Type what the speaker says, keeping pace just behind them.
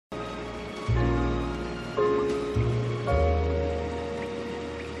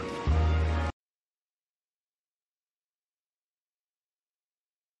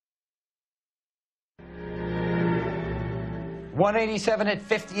187 at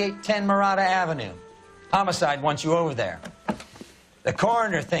 5810 Murata Avenue. Homicide wants you over there. The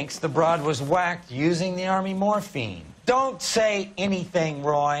coroner thinks the broad was whacked using the Army morphine. Don't say anything,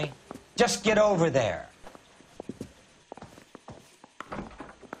 Roy. Just get over there.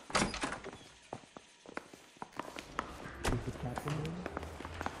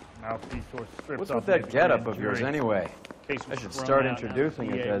 What's with that getup of yours anyway? I should start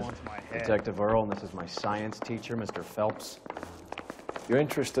introducing it as Detective Earl, and this is my science teacher, Mr. Phelps. Your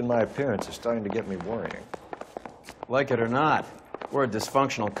interest in my appearance is starting to get me worrying. Like it or not, we're a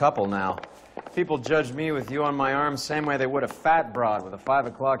dysfunctional couple now. People judge me with you on my arm same way they would a fat broad with a 5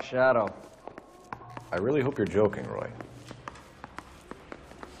 o'clock shadow. I really hope you're joking, Roy.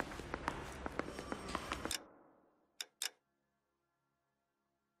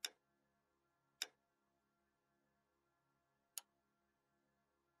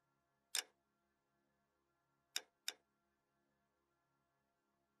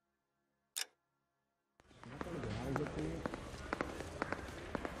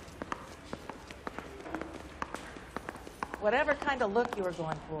 Whatever kind of look you were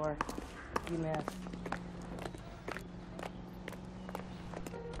going for, you missed.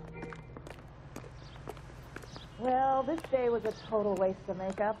 Well, this day was a total waste of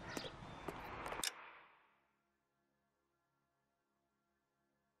makeup.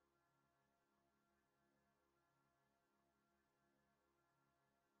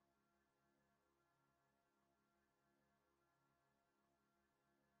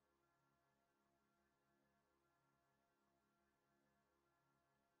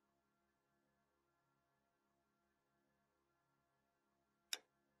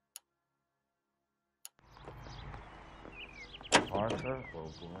 Arthur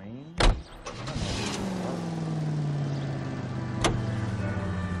O'Brien?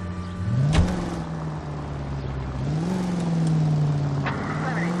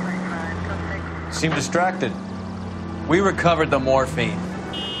 Seem distracted. We recovered the morphine.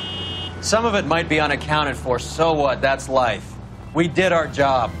 Some of it might be unaccounted for, so what? That's life. We did our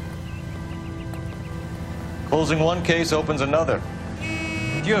job. Closing one case opens another.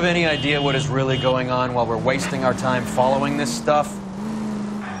 Do you have any idea what is really going on while we're wasting our time following this stuff?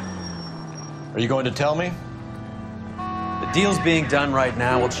 Are you going to tell me? The deals being done right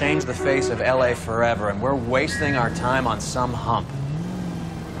now will change the face of LA forever, and we're wasting our time on some hump.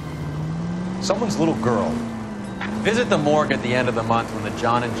 Someone's little girl. Visit the morgue at the end of the month when the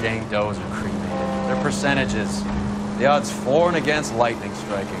John and Jane Does are cremated. Their percentages. The odds for and against lightning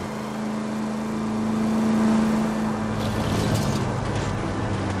striking.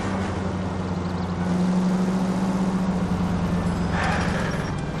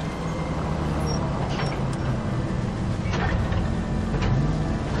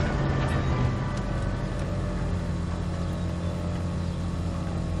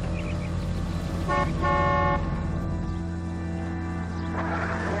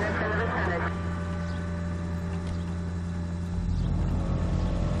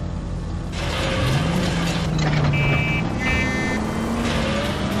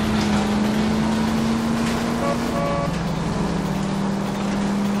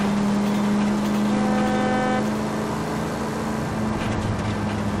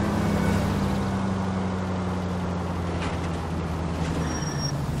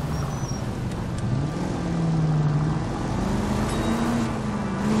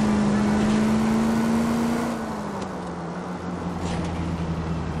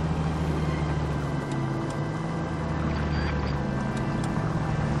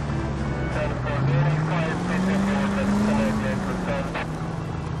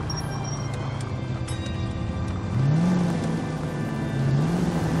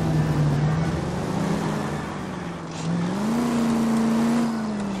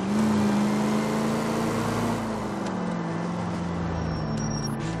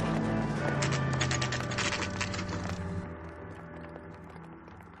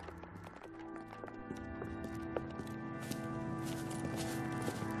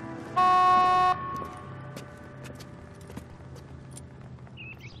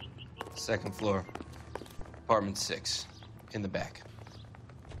 Second floor, apartment 6, in the back.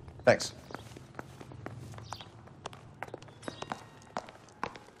 Thanks.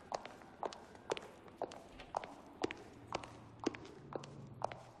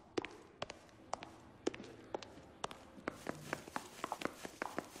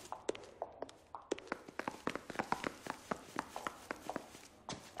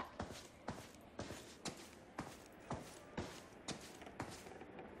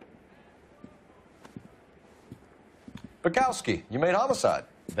 Bukowski, you made homicide.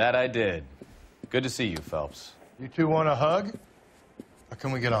 That I did. Good to see you, Phelps. You two want a hug?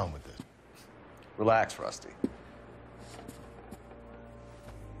 can we get on with this? Relax, Rusty.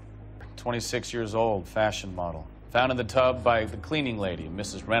 26 years old, fashion model. Found in the tub by the cleaning lady,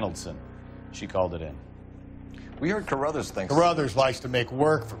 Mrs. Reynoldson. She called it in. We heard Carruthers thinks... Carruthers likes to make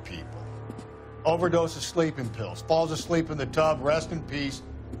work for people. Overdose of sleeping pills. Falls asleep in the tub. Rest in peace.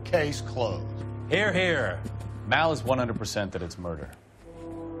 Case closed. Here, here. Mal is 100% that it's murder.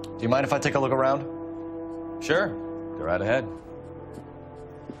 Do you mind if I take a look around? Sure. Go right ahead.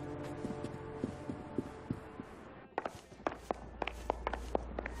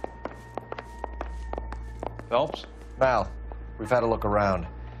 Phelps? Mal, we've had a look around.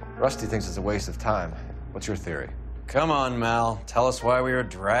 Rusty thinks it's a waste of time. What's your theory? Come on, Mal. Tell us why we were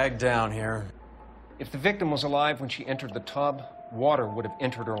dragged down here. If the victim was alive when she entered the tub, water would have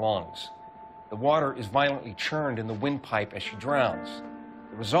entered her lungs. The water is violently churned in the windpipe as she drowns.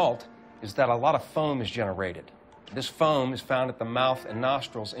 The result is that a lot of foam is generated. This foam is found at the mouth and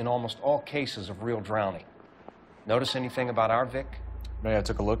nostrils in almost all cases of real drowning. Notice anything about our Vic? May I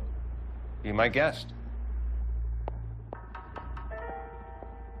take a look? Be my guest.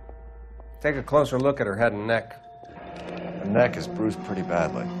 Take a closer look at her head and neck. Her neck is bruised pretty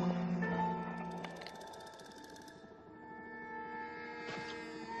badly.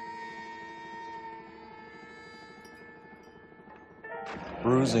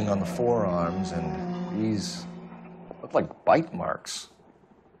 Bruising on the forearms, and these look like bite marks.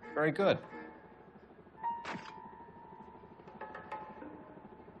 Very good.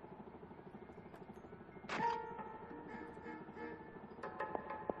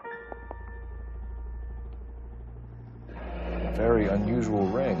 Very unusual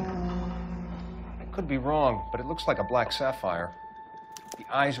ring. I could be wrong, but it looks like a black sapphire. The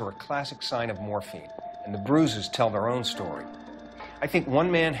eyes are a classic sign of morphine, and the bruises tell their own story. I think one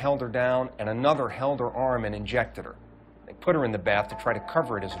man held her down and another held her arm and injected her. They put her in the bath to try to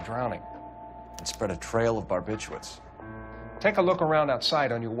cover it as a drowning. And spread a trail of barbiturates. Take a look around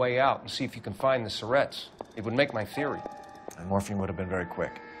outside on your way out and see if you can find the syrettes. It would make my theory. And morphine would have been very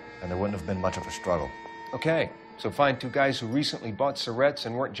quick, and there wouldn't have been much of a struggle. Okay, so find two guys who recently bought syrettes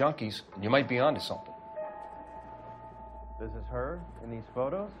and weren't junkies, and you might be onto something. This is her in these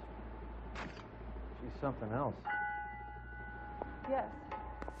photos? She's something else. Yes.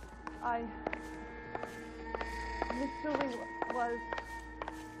 Miss Julie was...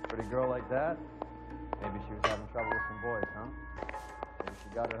 Pretty girl like that? Maybe she was having trouble with some boys, huh? Maybe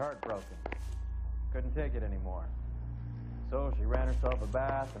she got her heart broken. Couldn't take it anymore. So she ran herself a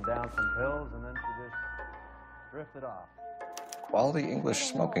bath and down some pills, and then she just drifted off. Quality English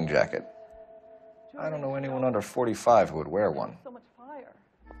smoking jacket. I don't know anyone under 45 who would wear one. So much fire.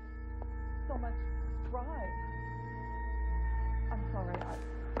 So much drive. I'm sorry, I'm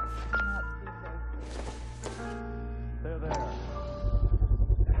not being very clear. There.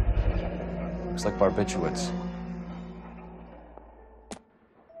 Looks like barbiturates.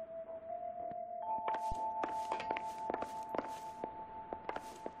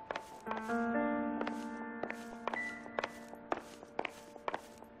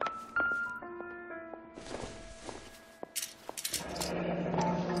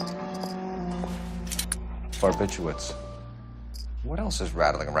 Barbiturates. What else is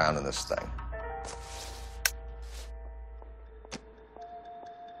rattling around in this thing?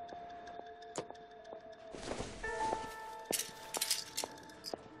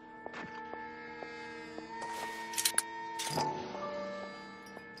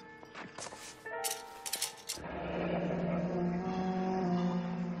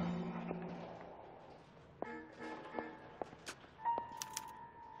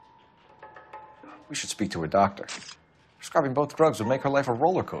 We should speak to her doctor. Prescribing both drugs would make her life a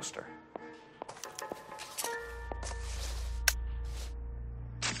roller coaster.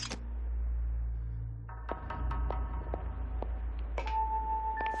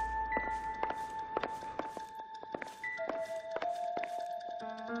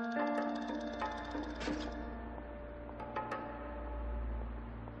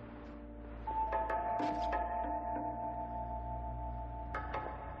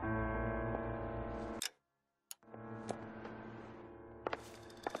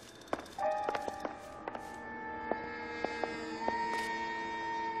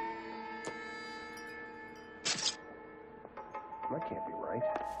 That can't be right.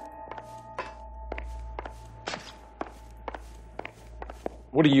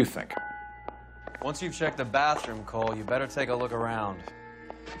 What do you think? Once you've checked the bathroom, Cole, you better take a look around.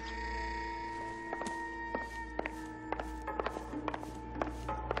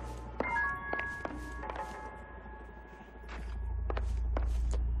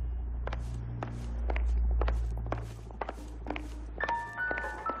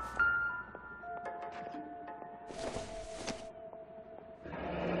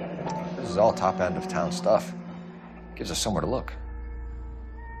 is all top end of town stuff. Gives us somewhere to look.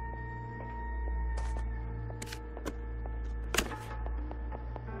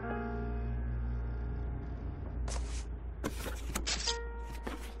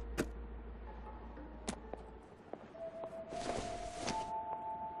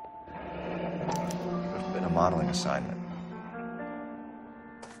 Could have been a modeling assignment.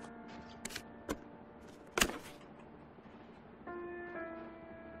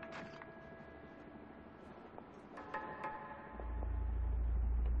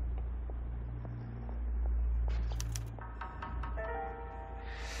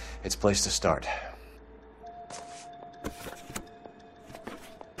 It's a place to start.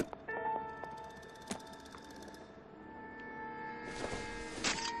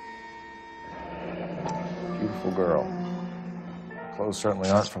 Beautiful girl. Clothes certainly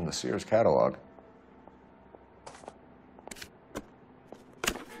aren't from the Sears catalog.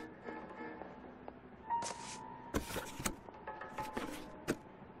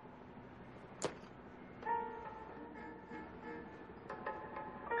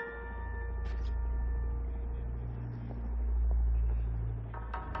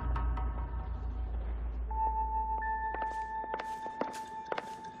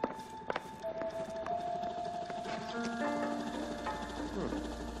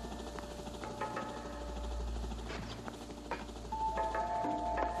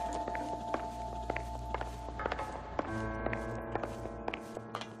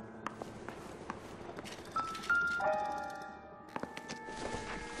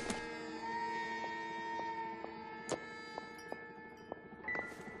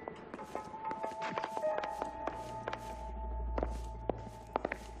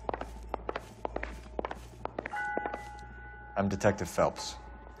 I'm Detective Phelps.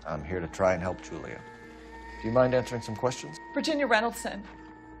 I'm here to try and help Julia. Do you mind answering some questions? Virginia Reynoldson,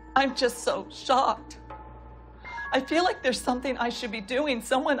 I'm just so shocked. I feel like there's something I should be doing,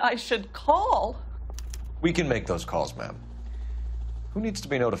 someone I should call. We can make those calls, ma'am. Who needs to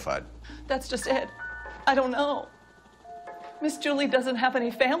be notified? That's just it. I don't know. Miss Julie doesn't have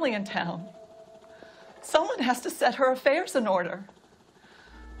any family in town. Someone has to set her affairs in order.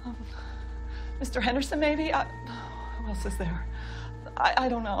 Mr. Henderson, maybe? Who else is there? I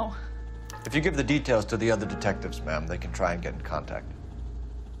don't know. If you give the details to the other detectives, ma'am, they can try and get in contact.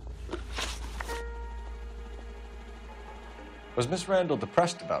 Was Miss Randall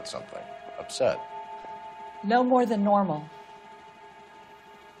depressed about something? Upset? No more than normal.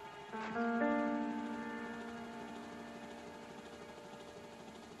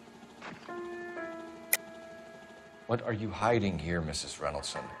 What are you hiding here, Mrs.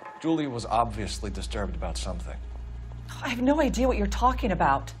 Reynoldson? Julia was obviously disturbed about something. I have no idea what you're talking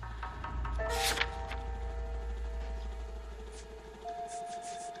about.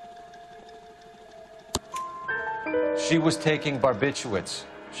 She was taking barbiturates.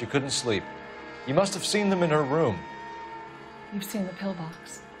 She couldn't sleep. You must have seen them in her room. You've seen the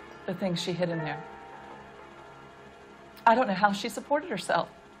pillbox, the things she hid in there. I don't know how she supported herself.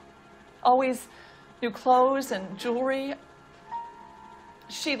 Always new clothes and jewelry.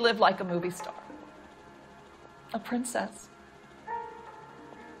 She lived like a movie star. A princess.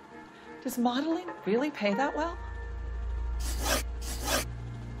 Does modeling really pay that well?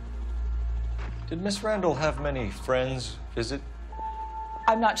 Did Miss Randall have many friends visit?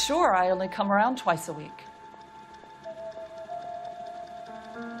 I'm not sure. I only come around twice a week.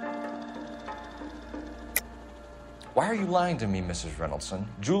 Why are you lying to me, Mrs. Reynoldson?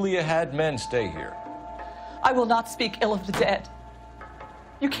 Julia had men stay here. I will not speak ill of the dead.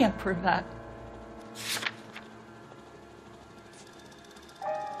 You can't prove that.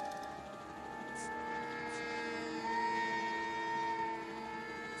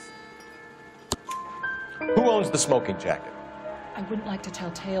 Who owns the smoking jacket? I wouldn't like to tell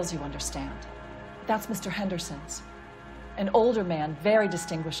tales, you understand. That's Mr. Henderson's. An older man, very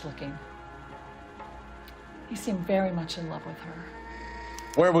distinguished looking. He seemed very much in love with her.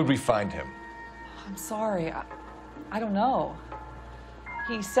 Where would we find him? I'm sorry. I don't know.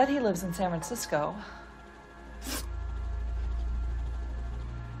 He said he lives in San Francisco.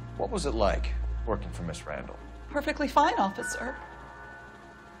 What was it like working for Miss Randall? Perfectly fine, officer.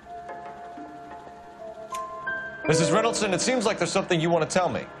 Mrs. Reynoldson, it seems like there's something you want to tell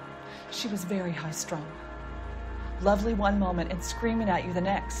me. She was very high-strung. Lovely one moment and screaming at you the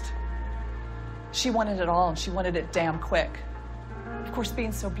next. She wanted it all, and she wanted it damn quick. Of course,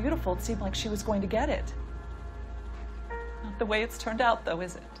 being so beautiful, it seemed like she was going to get it. Not the way it's turned out, though,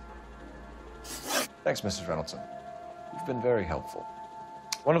 is it? Thanks, Mrs. Reynoldson. You've been very helpful.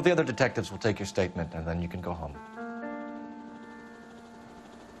 One of the other detectives will take your statement, and then you can go home.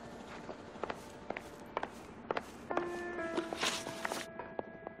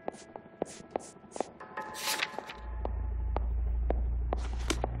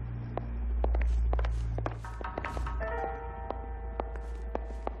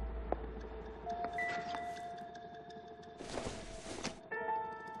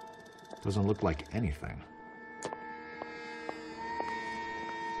 Doesn't look like anything.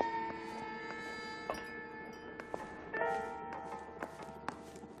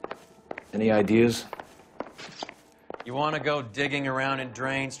 Any ideas? You want to go digging around in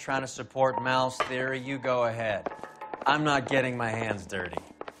drains trying to support Mal's theory? You go ahead. I'm not getting my hands dirty.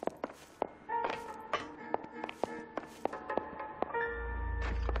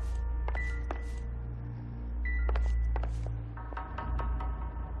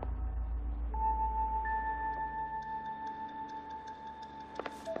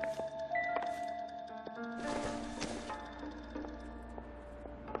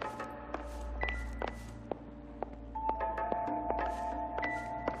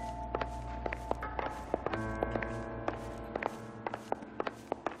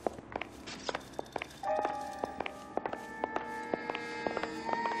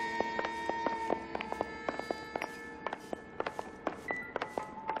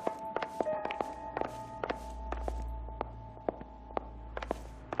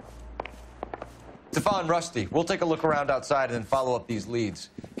 Stefan, Rusty, we'll take a look around outside and then follow up these leads.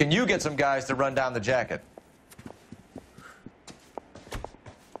 Can you get some guys to run down the jacket?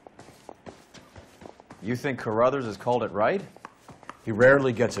 You think Carruthers has called it right? He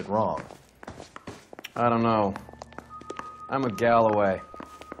rarely gets it wrong. I don't know. I'm a Galloway.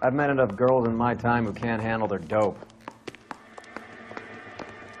 I've met enough girls in my time who can't handle their dope.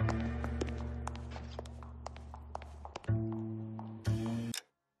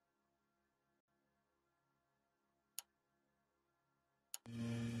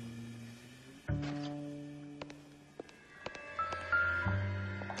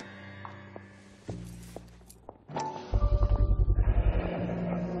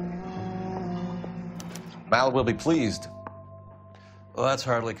 Mal will be pleased. Well, that's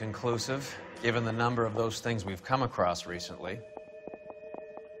hardly conclusive, given the number of those things we've come across recently.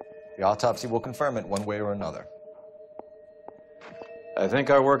 The autopsy will confirm it one way or another. I think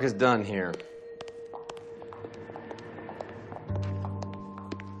our work is done here.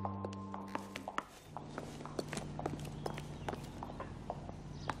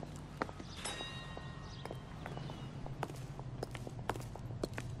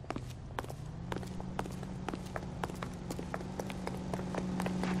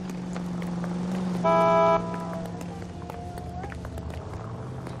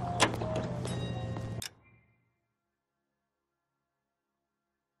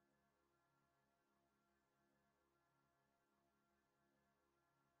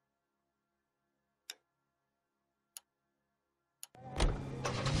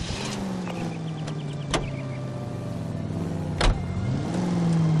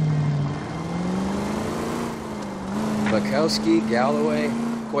 Bukowski, Galloway,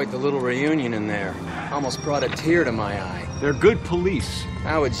 quite the little reunion in there. Almost brought a tear to my eye. They're good police.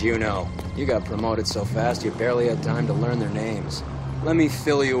 How would you know? You got promoted so fast you barely had time to learn their names. Let me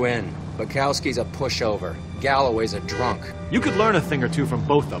fill you in. Bukowski's a pushover. Galloway's a drunk. You could learn a thing or two from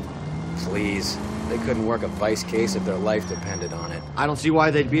both of them. Please. They couldn't work a vice case if their life depended on it. I don't see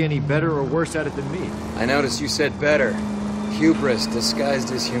why they'd be any better or worse at it than me. I noticed you said better. Hubris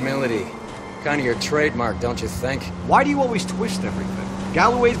disguised as humility. Kind of your trademark, don't you think? Why do you always twist everything?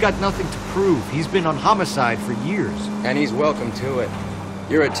 Galloway's got nothing to prove. He's been on homicide for years. And he's welcome to it.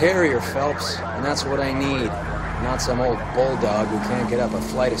 You're a terrier, Phelps, and that's what I need. Not some old bulldog who can't get up a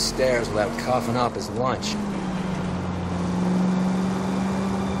flight of stairs without coughing up his lunch.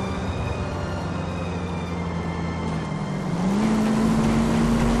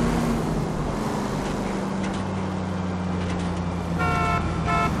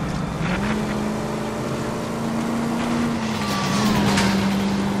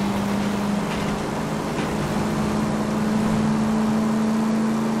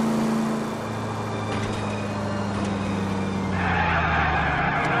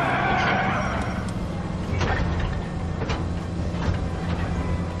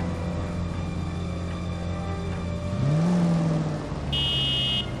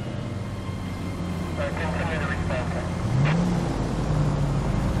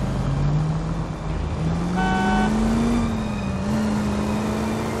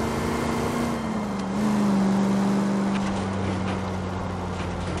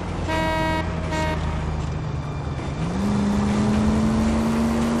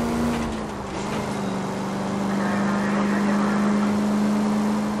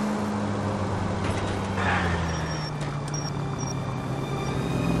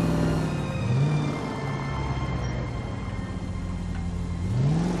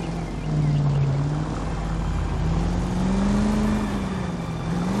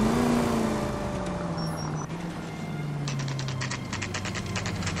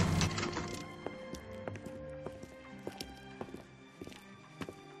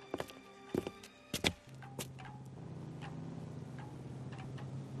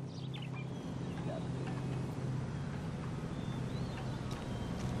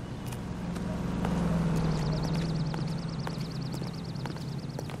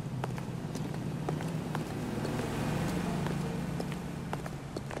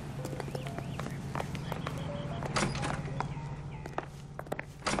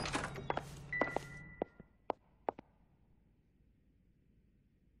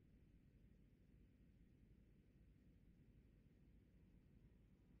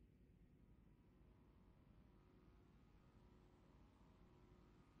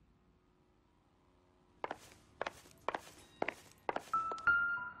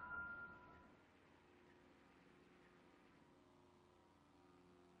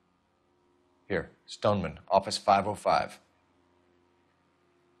 Here, Stoneman, office 505.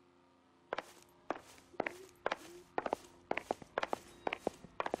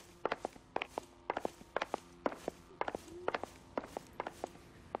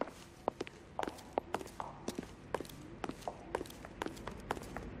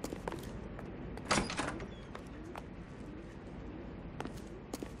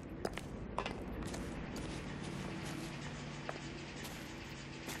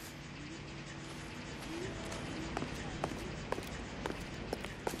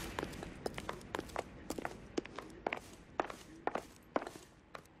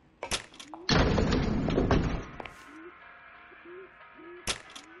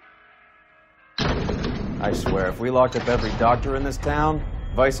 I swear, if we locked up every doctor in this town,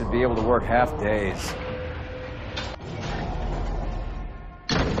 Vice would be able to work half days.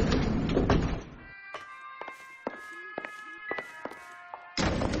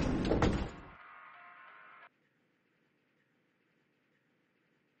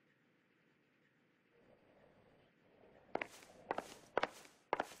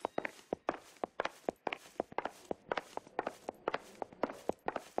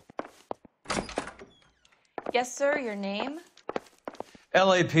 Yes, sir, your name?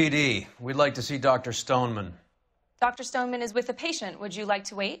 LAPD. We'd like to see Dr. Stoneman. Dr. Stoneman is with a patient. Would you like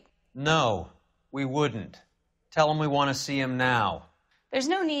to wait? No, we wouldn't. Tell him we want to see him now. There's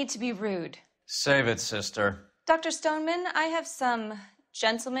no need to be rude. Save it, sister. Dr. Stoneman, I have some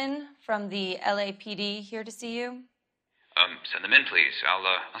gentlemen from the LAPD here to see you. Send them in, please.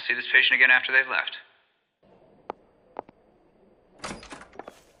 I'll see this patient again after they've left.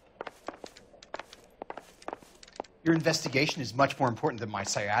 Your investigation is much more important than my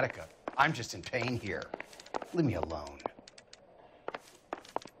sciatica. I'm just in pain here. Leave me alone.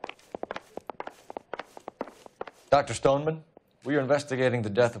 Dr. Stoneman, we are investigating the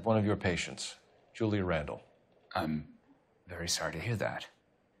death of one of your patients, Julia Randall. I'm very sorry to hear that.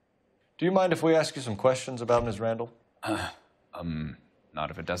 Do you mind if we ask you some questions about Ms. Randall?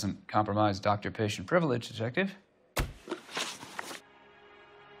 Not if it doesn't compromise doctor-patient privilege, Detective.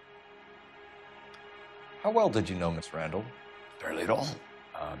 How well did you know Miss Randall? Barely at all.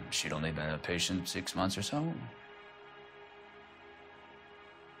 She'd only been a patient 6 months or so.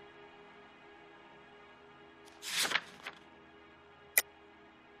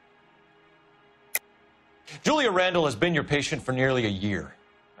 Julia Randall has been your patient for nearly a year.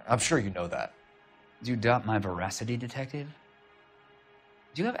 I'm sure you know that. Do you doubt my veracity, Detective?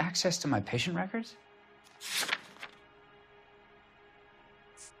 Do you have access to my patient records?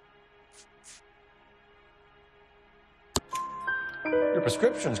 Your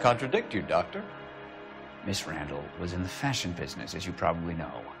prescriptions contradict you, Doctor. Miss Randall was in the fashion business, as you probably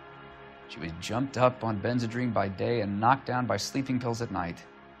know. She was jumped up on Benzedrine by day and knocked down by sleeping pills at night.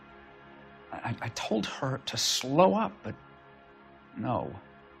 I told her to slow up, but no.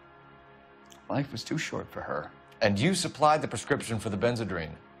 Life was too short for her. And you supplied the prescription for the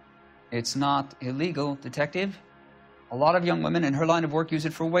Benzedrine? It's not illegal, Detective. A lot of young women in her line of work use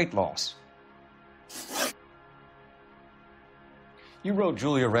it for weight loss. You wrote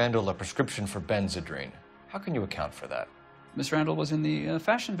Julia Randall a prescription for Benzedrine. How can you account for that? Miss Randall was in the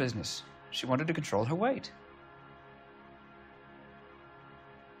fashion business. She wanted to control her weight.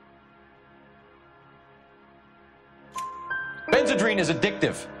 Benzedrine is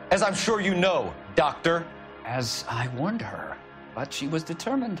addictive, as I'm sure you know, Doctor. As I warned her, but she was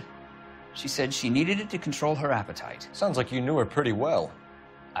determined. She said she needed it to control her appetite. Sounds like you knew her pretty well.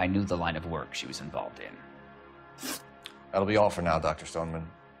 I knew the line of work she was involved in. That'll be all for now, Dr. Stoneman.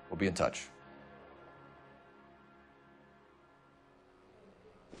 We'll be in touch.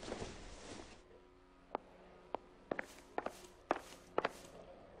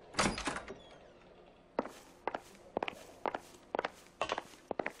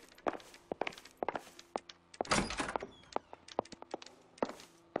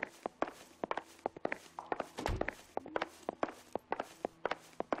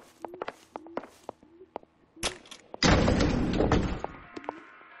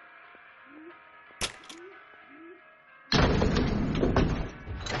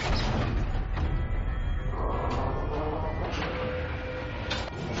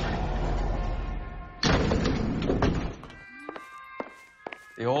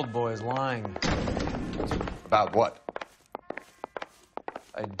 The old boy's lying. About what?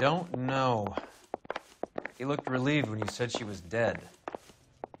 I don't know. He looked relieved when you said she was dead.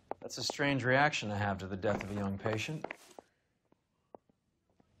 That's a strange reaction to have to the death of a young patient.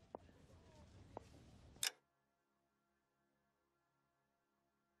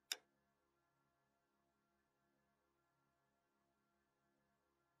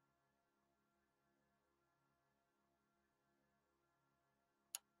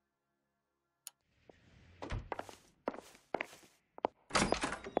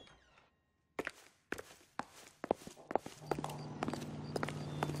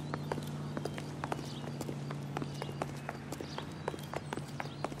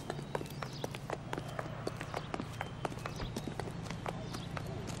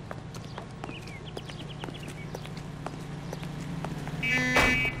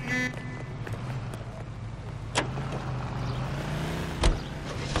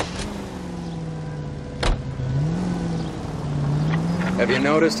 Have you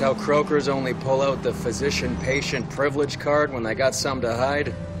noticed how croakers only pull out the physician-patient privilege card when they got something to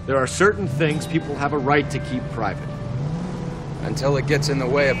hide? There are certain things people have a right to keep private. Until it gets in the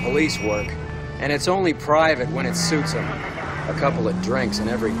way of police work. And it's only private when it suits them. A couple of drinks and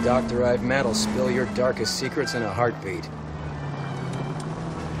every doctor I've met will spill your darkest secrets in a heartbeat.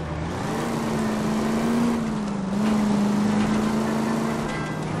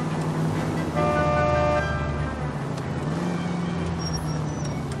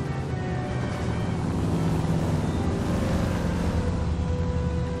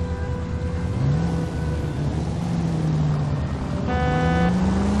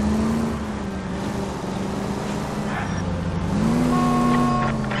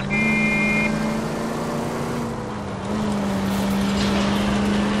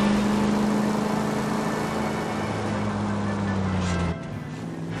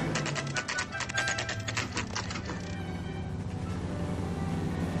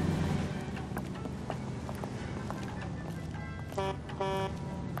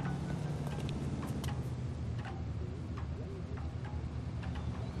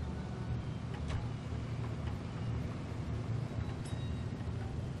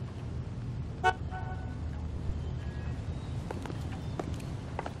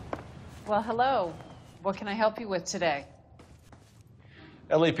 Well, hello. What can I help you with today?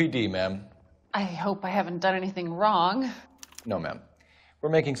 LAPD, ma'am. I hope I haven't done anything wrong. No, ma'am. We're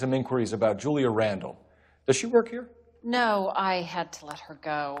making some inquiries about Julia Randall. Does she work here? No, I had to let her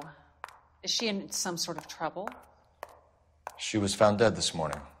go. Is she in some sort of trouble? She was found dead this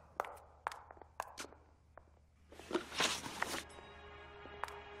morning.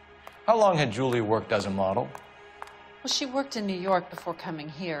 How long had Julia worked as a model? Well, she worked in New York before coming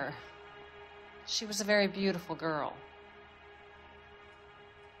here. She was a very beautiful girl.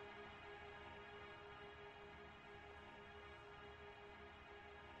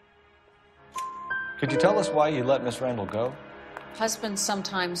 Could you tell us why you let Miss Randall go? Husbands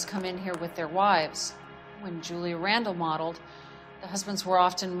sometimes come in here with their wives. When Julia Randall modeled, the husbands were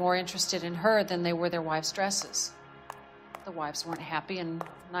often more interested in her than they were their wives' dresses. The wives weren't happy, and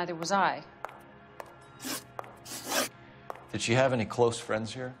neither was I. Did she have any close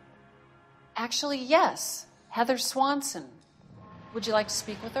friends here? Actually, yes. Heather Swanson. Would you like to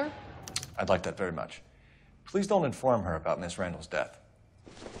speak with her? I'd like that very much. Please don't inform her about Miss Randall's death.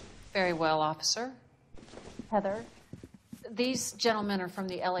 Very well, officer. Heather, these gentlemen are from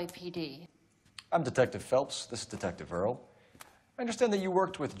the LAPD. I'm Detective Phelps. This is Detective Earl. I understand that you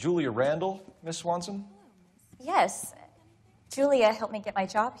worked with Julia Randall, Miss Swanson? Yes. Julia helped me get my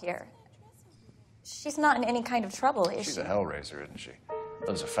job here. She's not in any kind of trouble, is she? She's a hellraiser, isn't she?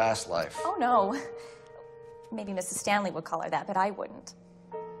 Lives a fast life. Oh, no. Maybe Mrs. Stanley would call her that, but I wouldn't.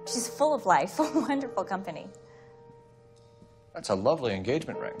 She's full of life, wonderful company. That's a lovely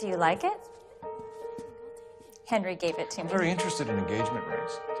engagement ring. Do you like it? Henry gave it to I'm me. very interested in engagement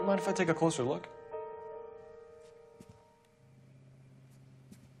rings. Do you mind if I take a closer look?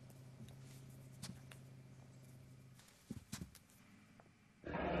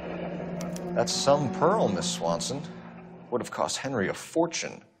 That's some pearl, Miss Swanson. Would have cost Henry a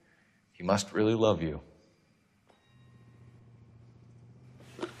fortune. He must really love you.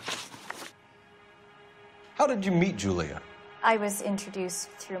 How did you meet Julia? I was introduced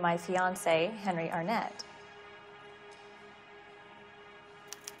through my fiancé, Henry Arnett.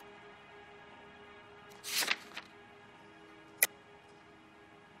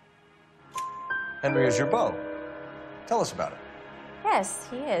 Henry is your beau. Tell us about it. Yes,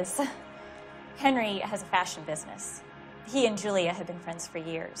 he is. Henry has a fashion business. He and Julia have been friends for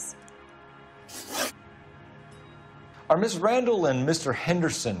years. Are Miss Randall and Mr.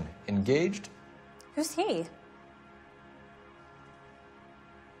 Henderson engaged? Who's he?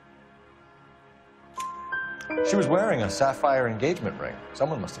 She was wearing a sapphire engagement ring.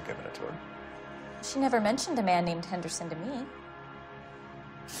 Someone must have given it to her. She never mentioned a man named Henderson to me.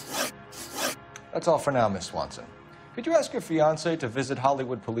 That's all for now, Miss Swanson. Could you ask your fiancé to visit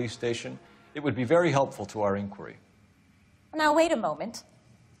Hollywood Police Station? It would be very helpful to our inquiry. Now, wait a moment.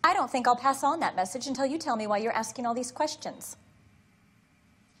 I don't think I'll pass on that message until you tell me why you're asking all these questions.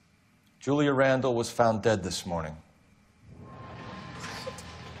 Julia Randall was found dead this morning.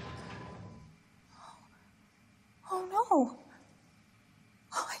 Oh, no.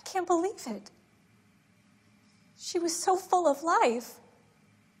 Oh, I can't believe it. She was so full of life.